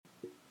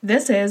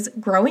This is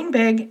Growing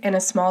Big in a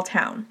Small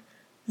Town,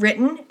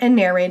 written and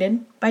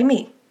narrated by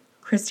me,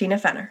 Christina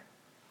Fenner.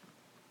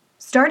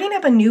 Starting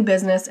up a new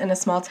business in a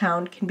small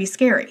town can be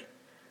scary.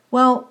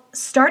 Well,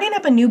 starting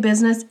up a new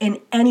business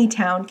in any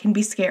town can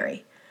be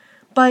scary.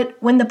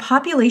 But when the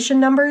population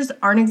numbers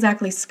aren't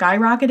exactly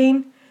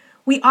skyrocketing,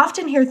 we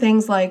often hear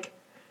things like,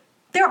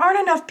 there aren't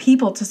enough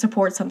people to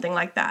support something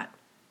like that.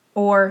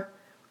 Or,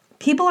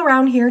 people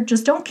around here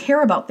just don't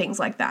care about things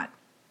like that.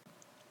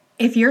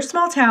 If your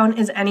small town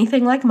is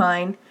anything like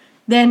mine,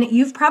 then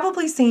you've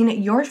probably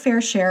seen your fair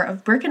share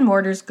of brick and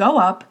mortars go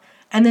up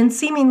and then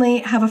seemingly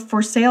have a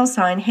for sale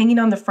sign hanging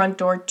on the front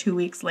door 2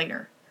 weeks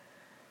later.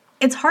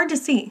 It's hard to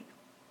see.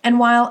 And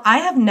while I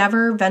have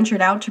never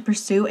ventured out to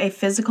pursue a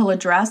physical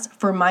address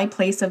for my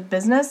place of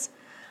business,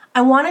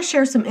 I want to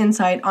share some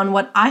insight on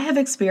what I have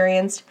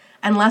experienced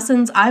and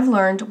lessons I've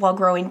learned while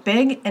growing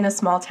big in a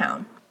small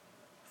town.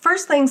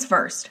 First things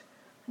first,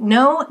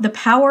 know the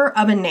power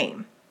of a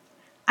name.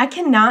 I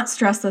cannot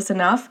stress this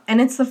enough, and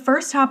it's the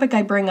first topic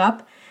I bring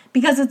up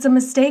because it's a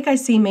mistake I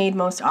see made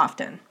most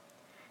often.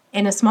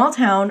 In a small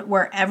town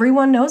where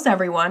everyone knows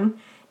everyone,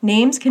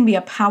 names can be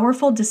a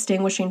powerful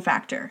distinguishing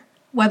factor,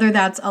 whether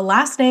that's a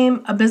last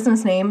name, a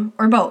business name,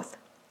 or both.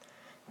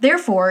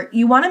 Therefore,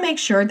 you want to make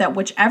sure that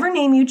whichever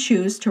name you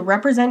choose to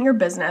represent your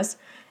business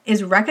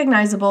is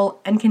recognizable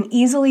and can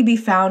easily be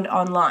found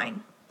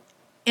online.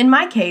 In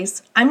my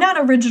case, I'm not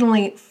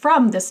originally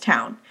from this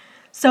town,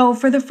 so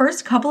for the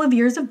first couple of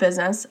years of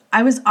business,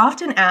 I was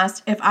often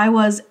asked if I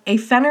was a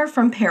Fenner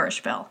from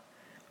Parrishville.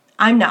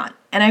 I'm not,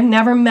 and I've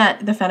never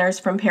met the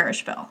Fenners from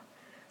Parrishville.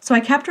 So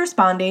I kept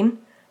responding,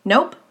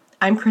 nope,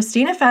 I'm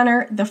Christina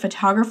Fenner, the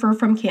photographer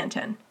from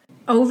Canton,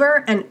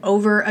 over and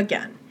over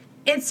again.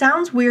 It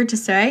sounds weird to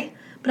say,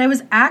 but I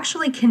was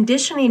actually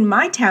conditioning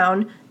my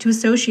town to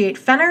associate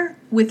Fenner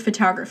with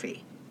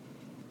photography.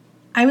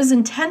 I was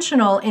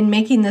intentional in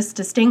making this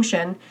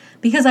distinction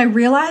because I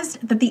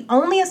realized that the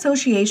only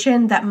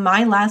association that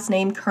my last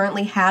name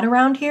currently had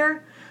around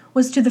here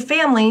was to the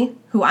family,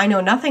 who I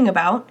know nothing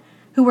about,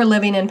 who were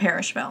living in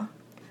Parrishville.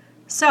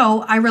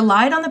 So I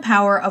relied on the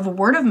power of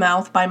word of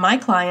mouth by my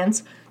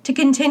clients to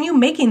continue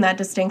making that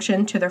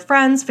distinction to their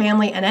friends,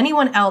 family, and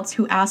anyone else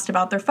who asked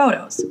about their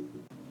photos.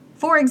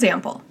 For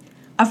example,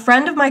 a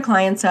friend of my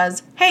client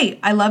says, "Hey,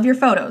 I love your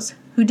photos.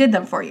 Who did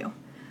them for you?"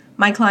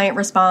 My client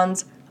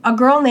responds, "A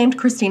girl named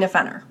Christina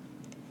Fenner."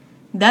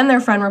 Then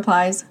their friend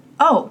replies,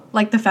 "Oh,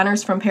 like the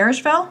Fenners from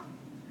Parrishville?"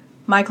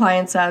 My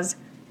client says,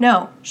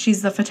 "No,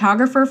 she's the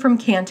photographer from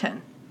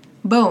Canton."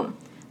 Boom.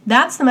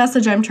 That's the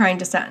message I'm trying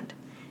to send.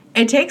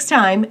 It takes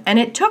time, and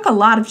it took a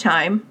lot of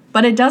time,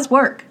 but it does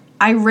work.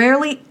 I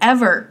rarely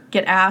ever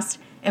get asked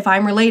if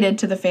I'm related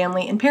to the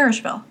family in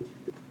Parrishville.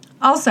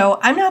 Also,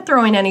 I'm not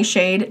throwing any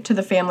shade to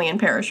the family in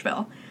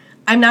Parrishville.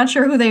 I'm not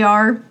sure who they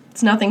are.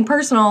 It's nothing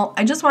personal.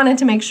 I just wanted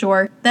to make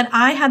sure that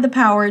I had the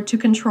power to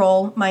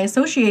control my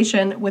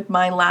association with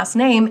my last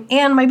name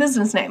and my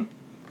business name.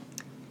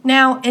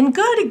 Now, in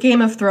good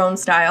Game of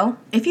Thrones style,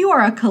 if you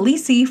are a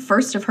Khaleesi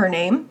first of her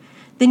name,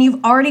 then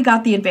you've already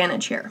got the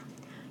advantage here.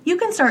 You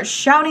can start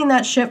shouting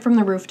that shit from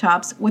the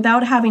rooftops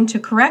without having to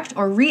correct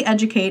or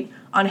re-educate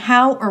on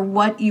how or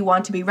what you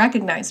want to be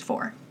recognized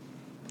for.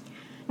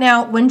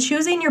 Now, when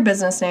choosing your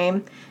business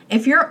name,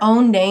 if your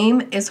own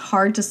name is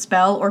hard to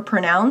spell or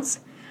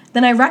pronounce,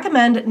 then I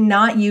recommend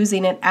not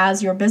using it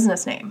as your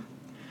business name.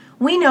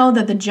 We know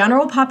that the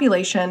general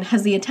population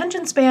has the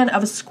attention span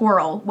of a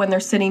squirrel when they're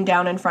sitting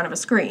down in front of a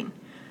screen.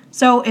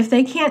 So if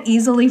they can't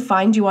easily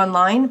find you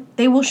online,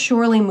 they will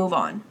surely move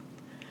on.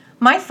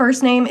 My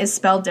first name is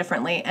spelled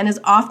differently and is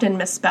often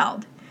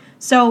misspelled.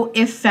 So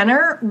if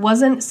Fenner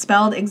wasn't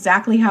spelled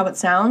exactly how it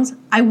sounds,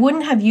 I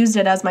wouldn't have used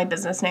it as my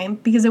business name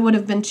because it would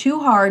have been too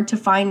hard to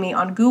find me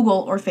on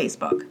Google or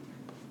Facebook.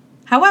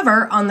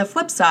 However, on the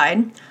flip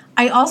side,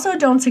 I also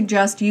don't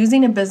suggest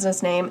using a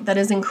business name that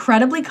is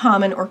incredibly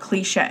common or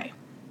cliche.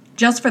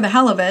 Just for the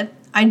hell of it,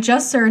 I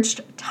just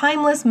searched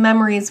Timeless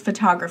Memories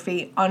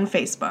Photography on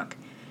Facebook,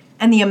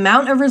 and the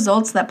amount of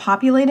results that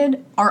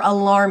populated are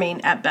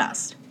alarming at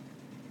best.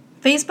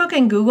 Facebook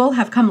and Google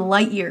have come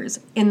light years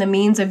in the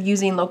means of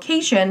using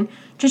location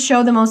to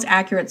show the most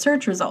accurate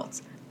search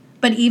results.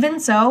 But even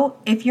so,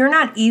 if you're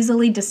not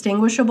easily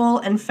distinguishable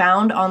and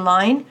found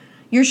online,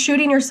 you're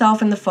shooting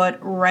yourself in the foot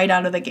right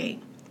out of the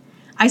gate.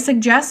 I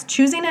suggest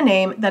choosing a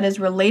name that is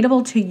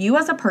relatable to you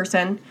as a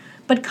person,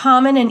 but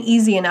common and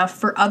easy enough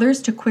for others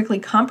to quickly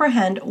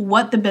comprehend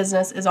what the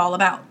business is all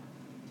about.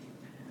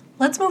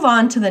 Let's move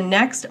on to the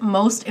next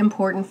most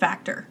important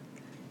factor,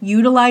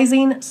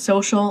 utilizing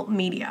social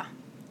media.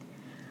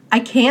 I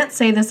can't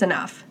say this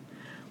enough.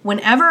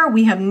 Whenever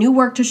we have new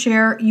work to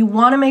share, you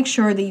want to make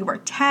sure that you are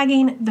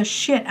tagging the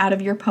shit out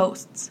of your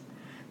posts.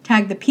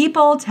 Tag the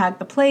people, tag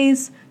the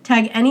place,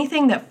 tag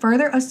anything that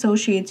further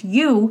associates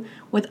you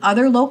with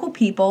other local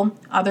people,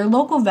 other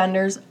local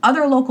vendors,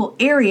 other local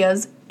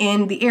areas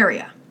in the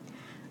area.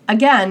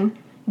 Again,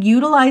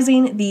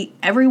 utilizing the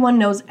everyone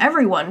knows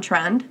everyone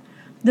trend,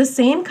 the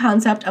same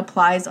concept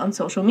applies on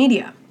social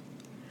media.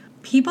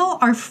 People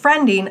are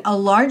friending a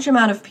large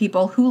amount of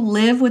people who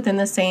live within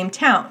the same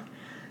town.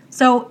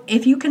 So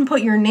if you can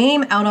put your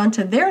name out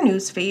onto their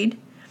newsfeed,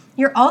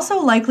 you're also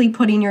likely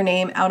putting your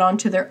name out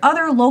onto their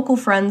other local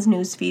friends'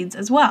 news feeds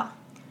as well.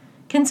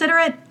 Consider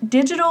it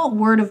digital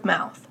word of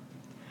mouth.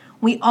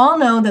 We all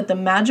know that the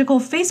magical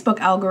Facebook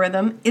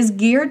algorithm is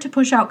geared to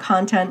push out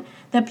content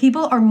that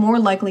people are more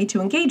likely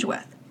to engage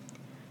with.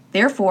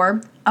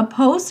 Therefore, a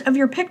post of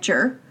your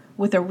picture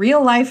with a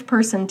real-life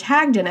person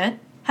tagged in it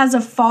has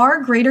a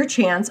far greater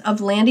chance of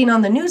landing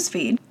on the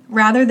newsfeed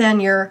rather than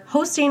your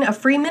hosting a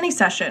free mini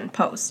session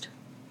post.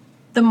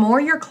 The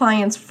more your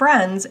client's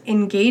friends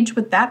engage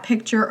with that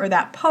picture or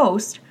that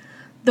post,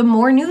 the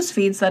more news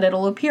feeds that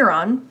it'll appear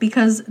on,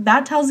 because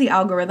that tells the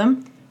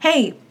algorithm,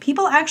 hey,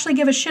 people actually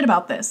give a shit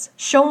about this.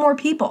 Show more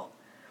people.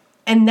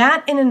 And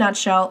that, in a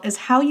nutshell, is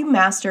how you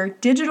master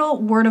digital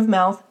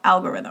word-of-mouth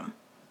algorithm.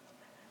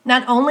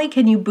 Not only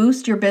can you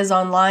boost your biz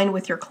online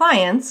with your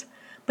clients,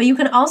 but you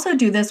can also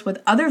do this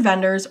with other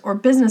vendors or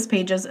business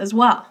pages as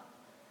well.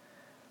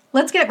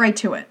 Let's get right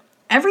to it.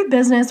 Every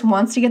business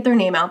wants to get their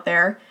name out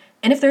there,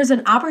 and if there's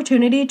an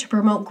opportunity to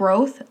promote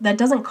growth that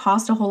doesn't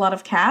cost a whole lot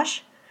of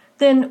cash,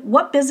 then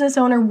what business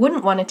owner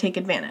wouldn't want to take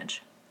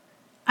advantage?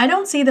 I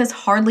don't see this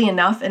hardly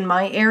enough in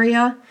my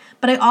area,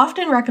 but I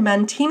often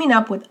recommend teaming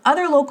up with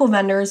other local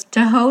vendors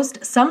to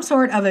host some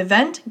sort of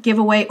event,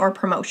 giveaway, or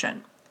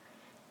promotion.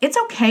 It's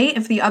okay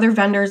if the other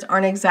vendors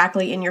aren't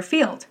exactly in your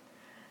field.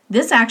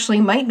 This actually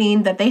might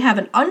mean that they have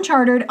an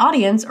uncharted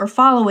audience or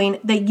following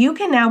that you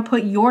can now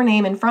put your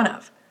name in front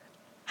of.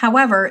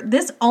 However,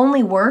 this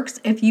only works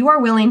if you are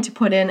willing to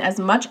put in as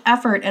much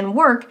effort and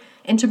work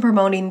into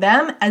promoting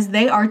them as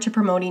they are to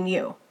promoting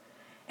you.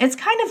 It's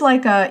kind of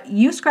like a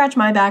you scratch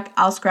my back,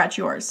 I'll scratch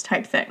yours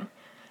type thing.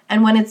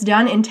 And when it's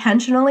done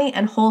intentionally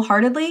and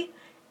wholeheartedly,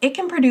 it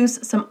can produce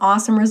some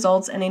awesome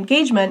results and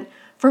engagement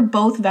for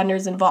both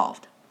vendors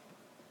involved.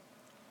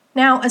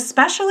 Now,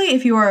 especially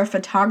if you are a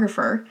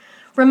photographer,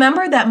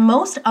 remember that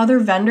most other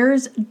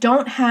vendors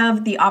don't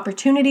have the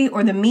opportunity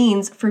or the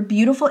means for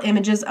beautiful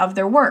images of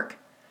their work.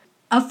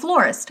 A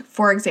florist,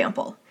 for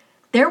example,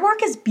 their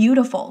work is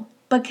beautiful,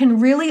 but can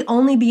really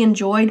only be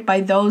enjoyed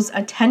by those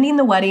attending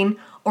the wedding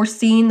or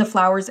seeing the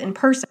flowers in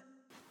person.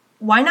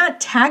 Why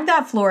not tag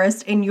that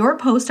florist in your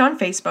post on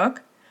Facebook,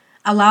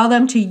 allow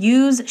them to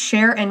use,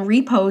 share, and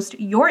repost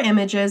your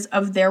images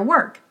of their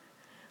work?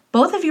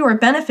 Both of you are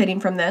benefiting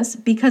from this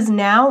because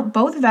now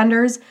both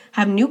vendors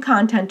have new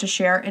content to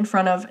share in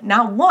front of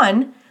not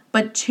one,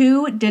 but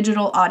two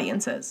digital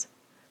audiences.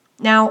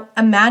 Now,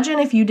 imagine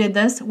if you did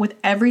this with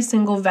every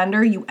single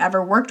vendor you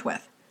ever worked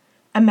with.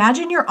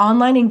 Imagine your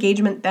online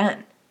engagement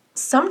then.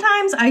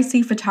 Sometimes I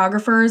see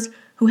photographers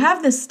who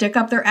have this stick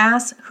up their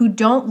ass who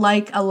don't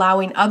like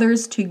allowing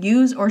others to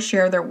use or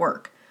share their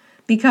work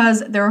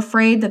because they're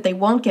afraid that they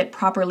won't get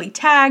properly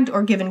tagged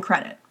or given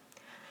credit.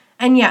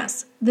 And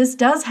yes, this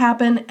does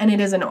happen and it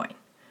is annoying,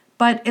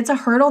 but it's a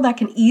hurdle that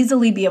can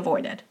easily be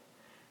avoided.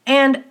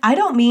 And I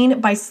don't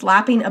mean by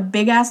slapping a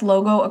big-ass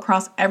logo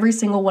across every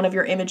single one of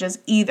your images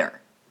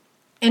either.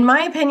 In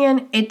my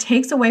opinion, it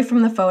takes away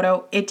from the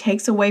photo, it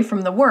takes away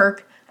from the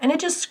work, and it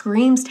just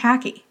screams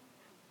tacky.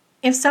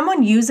 If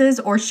someone uses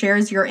or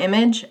shares your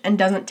image and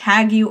doesn't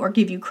tag you or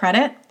give you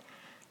credit,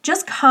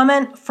 just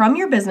comment from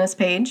your business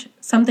page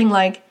something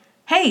like,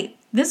 hey,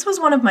 this was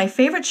one of my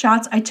favorite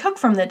shots I took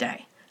from the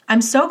day.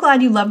 I'm so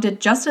glad you loved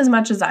it just as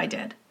much as I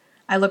did.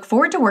 I look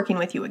forward to working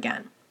with you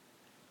again.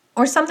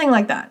 Or something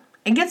like that.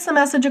 It gets the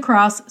message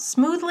across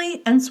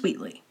smoothly and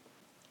sweetly.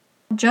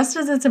 Just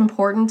as it's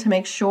important to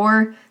make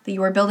sure that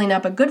you are building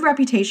up a good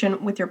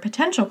reputation with your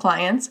potential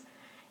clients,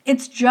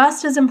 it's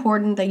just as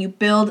important that you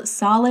build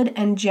solid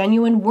and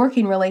genuine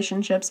working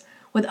relationships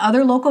with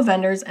other local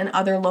vendors and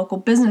other local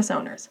business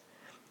owners,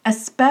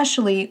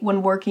 especially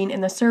when working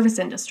in the service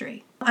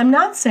industry. I'm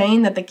not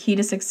saying that the key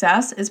to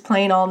success is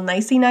playing all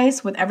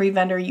nicey-nice with every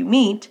vendor you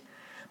meet,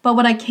 but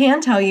what I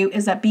can tell you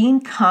is that being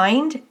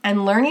kind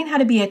and learning how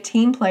to be a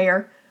team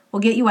player will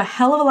get you a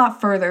hell of a lot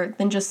further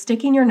than just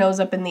sticking your nose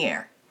up in the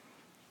air.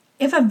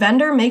 If a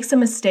vendor makes a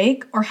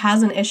mistake or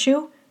has an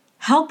issue,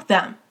 help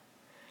them.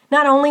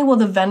 Not only will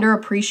the vendor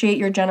appreciate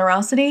your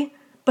generosity,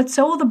 but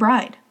so will the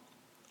bride.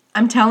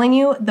 I'm telling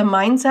you, the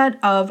mindset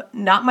of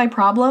not my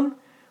problem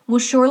will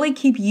surely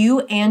keep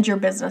you and your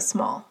business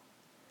small.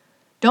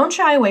 Don't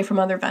shy away from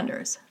other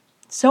vendors.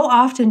 So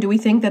often do we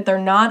think that they're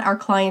not our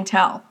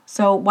clientele,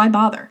 so why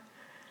bother?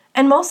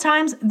 And most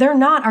times, they're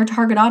not our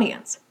target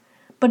audience.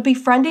 But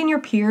befriending your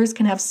peers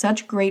can have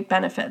such great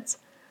benefits,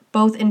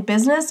 both in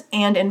business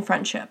and in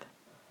friendship.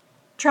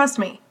 Trust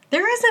me,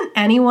 there isn't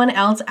anyone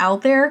else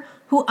out there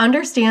who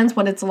understands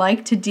what it's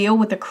like to deal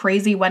with a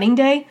crazy wedding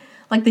day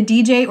like the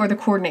DJ or the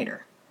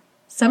coordinator.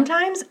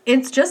 Sometimes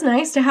it's just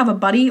nice to have a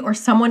buddy or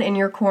someone in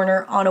your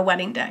corner on a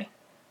wedding day.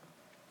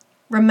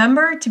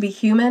 Remember to be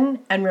human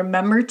and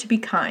remember to be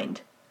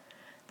kind.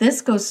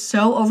 This goes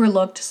so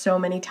overlooked so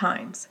many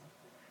times.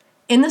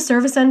 In the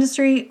service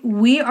industry,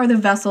 we are the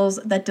vessels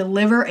that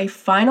deliver a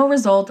final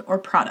result or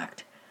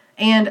product.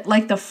 And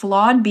like the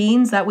flawed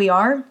beings that we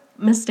are,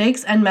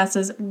 mistakes and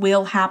messes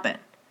will happen.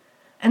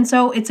 And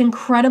so it's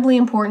incredibly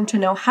important to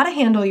know how to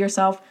handle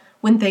yourself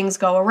when things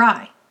go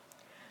awry.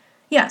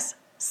 Yes,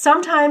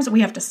 sometimes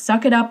we have to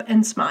suck it up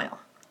and smile.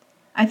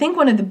 I think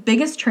one of the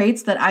biggest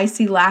traits that I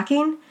see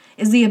lacking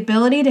is the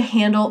ability to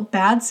handle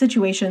bad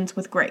situations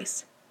with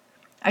grace.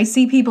 I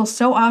see people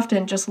so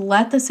often just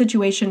let the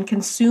situation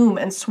consume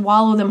and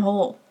swallow them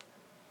whole.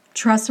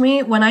 Trust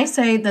me when I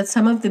say that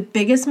some of the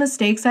biggest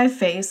mistakes I've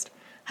faced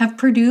have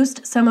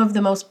produced some of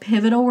the most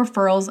pivotal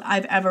referrals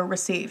I've ever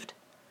received.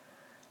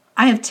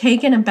 I have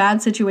taken a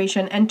bad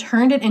situation and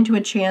turned it into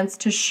a chance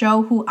to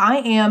show who I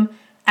am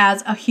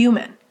as a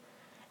human.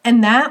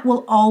 And that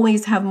will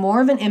always have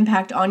more of an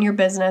impact on your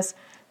business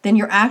than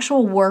your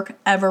actual work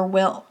ever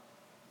will.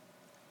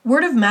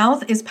 Word of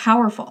mouth is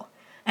powerful,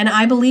 and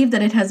I believe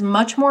that it has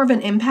much more of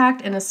an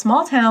impact in a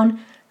small town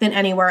than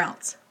anywhere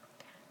else.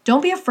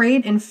 Don't be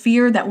afraid and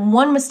fear that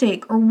one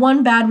mistake or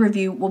one bad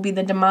review will be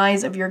the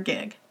demise of your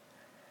gig.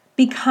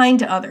 Be kind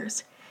to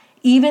others,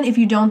 even if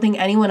you don't think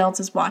anyone else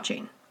is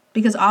watching,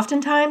 because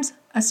oftentimes,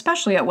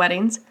 especially at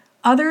weddings,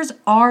 others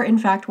are in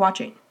fact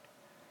watching.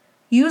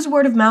 Use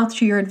word of mouth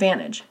to your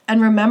advantage,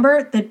 and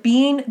remember that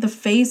being the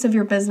face of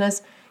your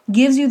business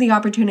gives you the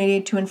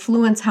opportunity to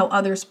influence how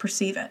others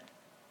perceive it.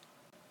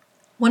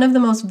 One of the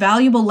most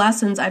valuable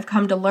lessons I've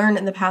come to learn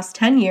in the past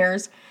 10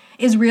 years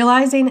is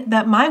realizing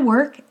that my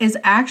work is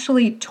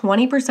actually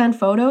 20%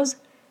 photos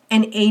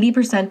and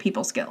 80%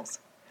 people skills.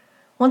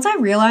 Once I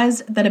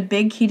realized that a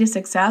big key to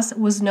success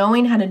was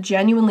knowing how to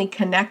genuinely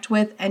connect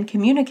with and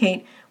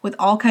communicate with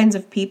all kinds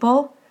of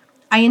people,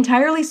 I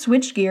entirely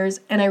switched gears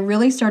and I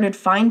really started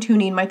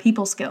fine-tuning my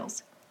people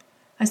skills.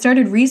 I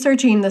started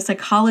researching the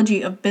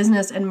psychology of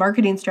business and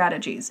marketing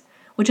strategies,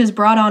 which has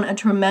brought on a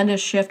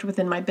tremendous shift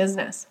within my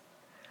business.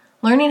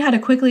 Learning how to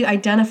quickly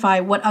identify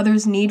what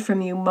others need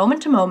from you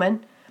moment to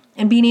moment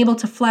and being able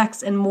to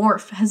flex and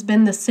morph has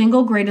been the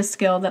single greatest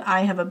skill that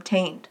I have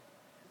obtained.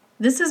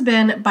 This has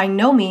been by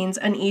no means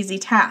an easy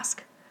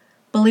task.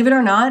 Believe it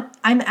or not,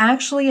 I'm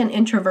actually an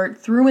introvert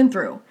through and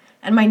through,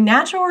 and my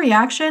natural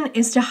reaction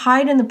is to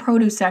hide in the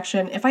produce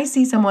section if I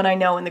see someone I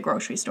know in the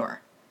grocery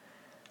store.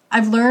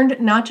 I've learned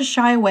not to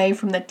shy away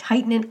from the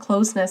tight-knit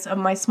closeness of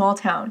my small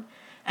town,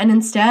 and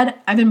instead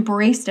I've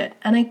embraced it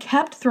and I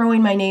kept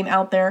throwing my name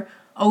out there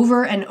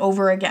over and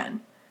over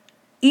again,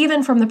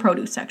 even from the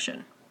produce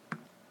section.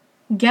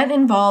 Get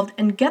involved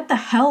and get the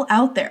hell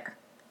out there.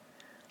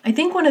 I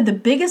think one of the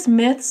biggest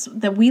myths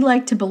that we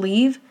like to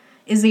believe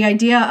is the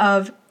idea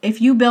of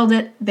if you build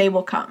it, they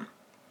will come.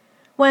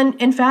 When,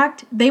 in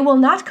fact, they will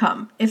not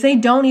come if they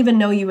don't even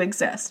know you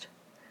exist.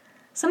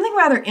 Something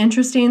rather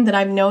interesting that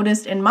I've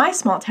noticed in my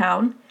small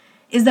town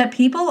is that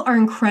people are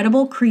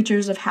incredible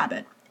creatures of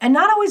habit and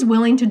not always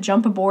willing to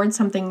jump aboard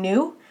something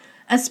new,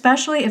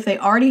 especially if they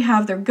already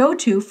have their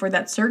go-to for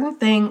that certain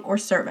thing or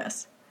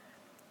service.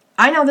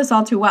 I know this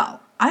all too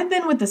well. I've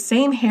been with the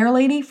same hair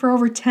lady for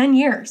over 10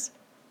 years.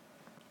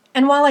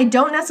 And while I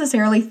don't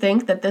necessarily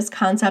think that this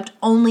concept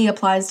only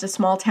applies to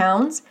small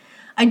towns,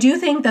 I do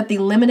think that the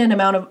limited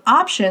amount of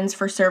options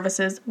for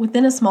services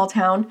within a small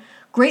town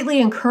greatly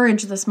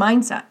encourage this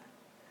mindset.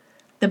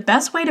 The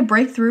best way to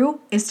break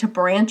through is to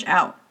branch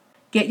out.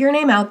 Get your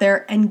name out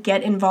there and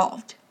get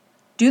involved.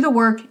 Do the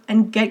work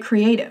and get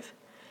creative.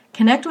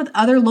 Connect with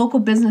other local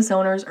business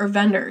owners or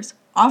vendors.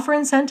 Offer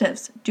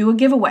incentives. Do a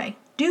giveaway.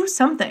 Do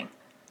something.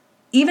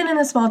 Even in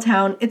a small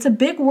town, it's a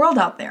big world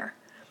out there.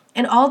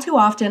 And all too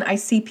often, I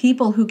see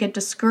people who get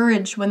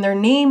discouraged when their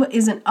name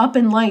isn't up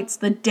in lights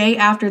the day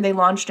after they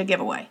launched a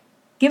giveaway.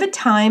 Give it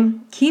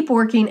time, keep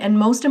working, and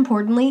most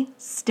importantly,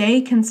 stay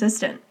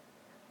consistent.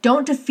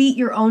 Don't defeat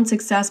your own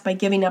success by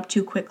giving up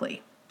too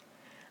quickly.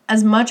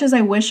 As much as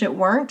I wish it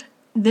weren't,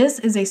 this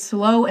is a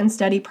slow and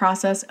steady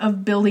process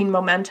of building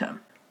momentum.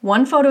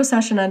 One photo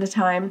session at a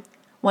time,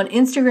 one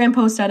Instagram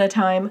post at a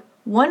time,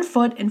 one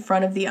foot in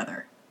front of the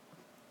other.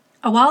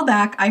 A while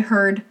back, I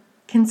heard,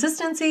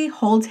 "Consistency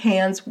holds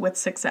hands with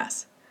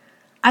success."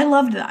 I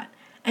loved that,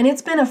 and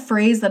it's been a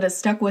phrase that has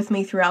stuck with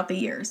me throughout the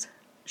years.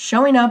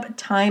 Showing up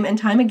time and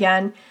time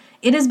again,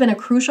 it has been a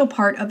crucial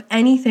part of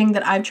anything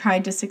that I've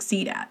tried to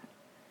succeed at.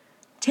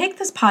 Take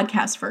this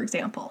podcast, for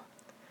example.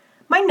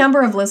 My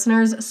number of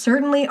listeners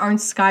certainly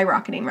aren't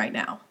skyrocketing right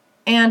now,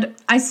 and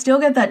I still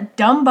get that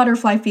dumb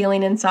butterfly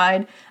feeling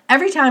inside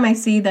every time I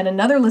see that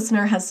another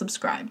listener has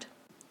subscribed.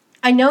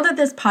 I know that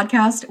this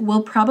podcast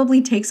will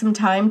probably take some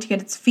time to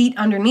get its feet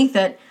underneath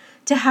it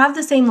to have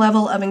the same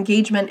level of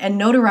engagement and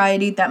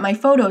notoriety that my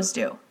photos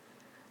do.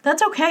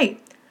 That's okay.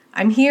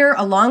 I'm here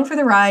along for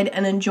the ride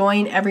and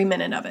enjoying every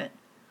minute of it.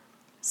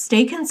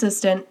 Stay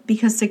consistent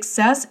because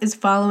success is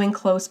following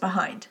close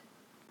behind.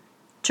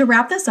 To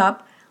wrap this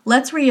up,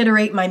 let's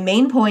reiterate my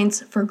main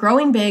points for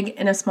growing big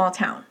in a small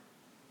town.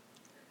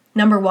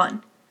 Number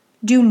 1,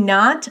 do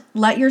not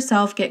let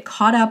yourself get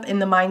caught up in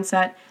the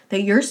mindset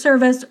that your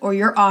service or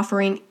your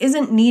offering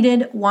isn't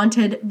needed,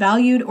 wanted,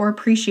 valued, or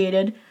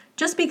appreciated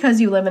just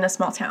because you live in a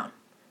small town.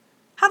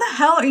 How the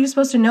hell are you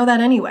supposed to know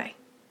that anyway?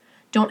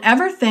 Don't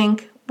ever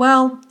think,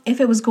 well, if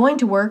it was going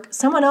to work,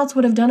 someone else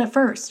would have done it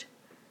first.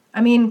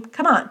 I mean,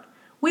 come on.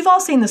 We've all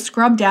seen the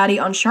scrub daddy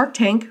on Shark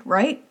Tank,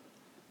 right?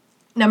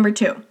 Number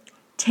 2,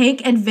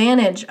 take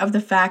advantage of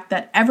the fact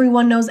that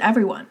everyone knows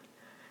everyone.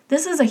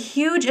 This is a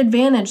huge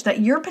advantage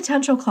that your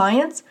potential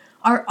clients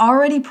are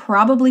already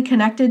probably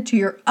connected to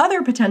your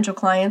other potential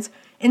clients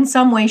in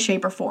some way,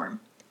 shape, or form.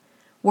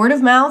 Word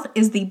of mouth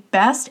is the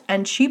best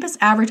and cheapest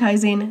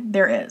advertising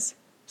there is,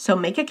 so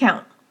make it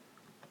count.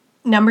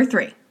 Number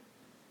 3,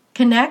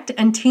 connect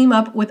and team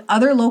up with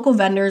other local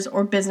vendors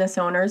or business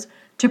owners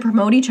to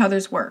promote each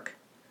other's work.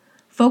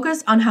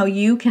 Focus on how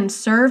you can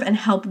serve and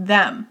help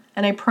them,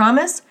 and I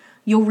promise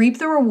you'll reap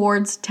the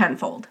rewards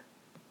tenfold.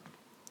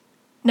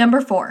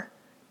 Number 4,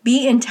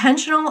 be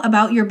intentional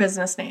about your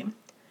business name.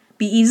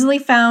 Be easily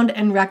found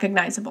and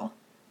recognizable.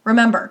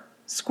 Remember,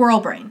 squirrel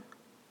brain.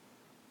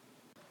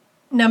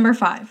 Number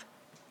 5,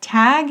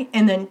 tag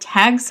and then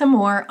tag some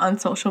more on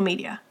social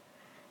media.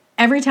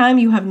 Every time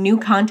you have new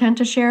content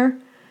to share,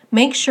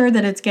 make sure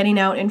that it's getting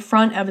out in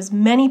front of as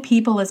many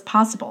people as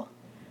possible.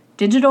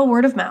 Digital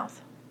word of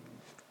mouth.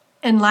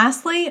 And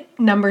lastly,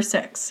 number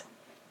 6,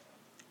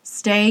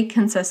 stay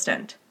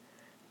consistent.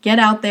 Get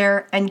out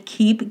there and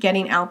keep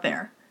getting out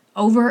there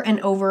over and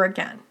over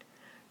again.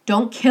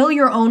 Don't kill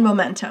your own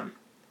momentum.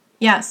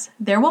 Yes,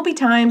 there will be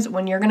times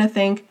when you're going to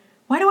think,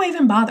 why do I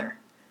even bother?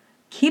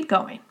 Keep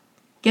going.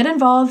 Get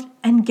involved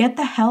and get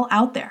the hell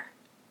out there.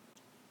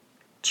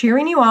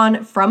 Cheering you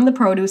on from the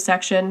produce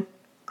section,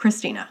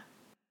 Christina.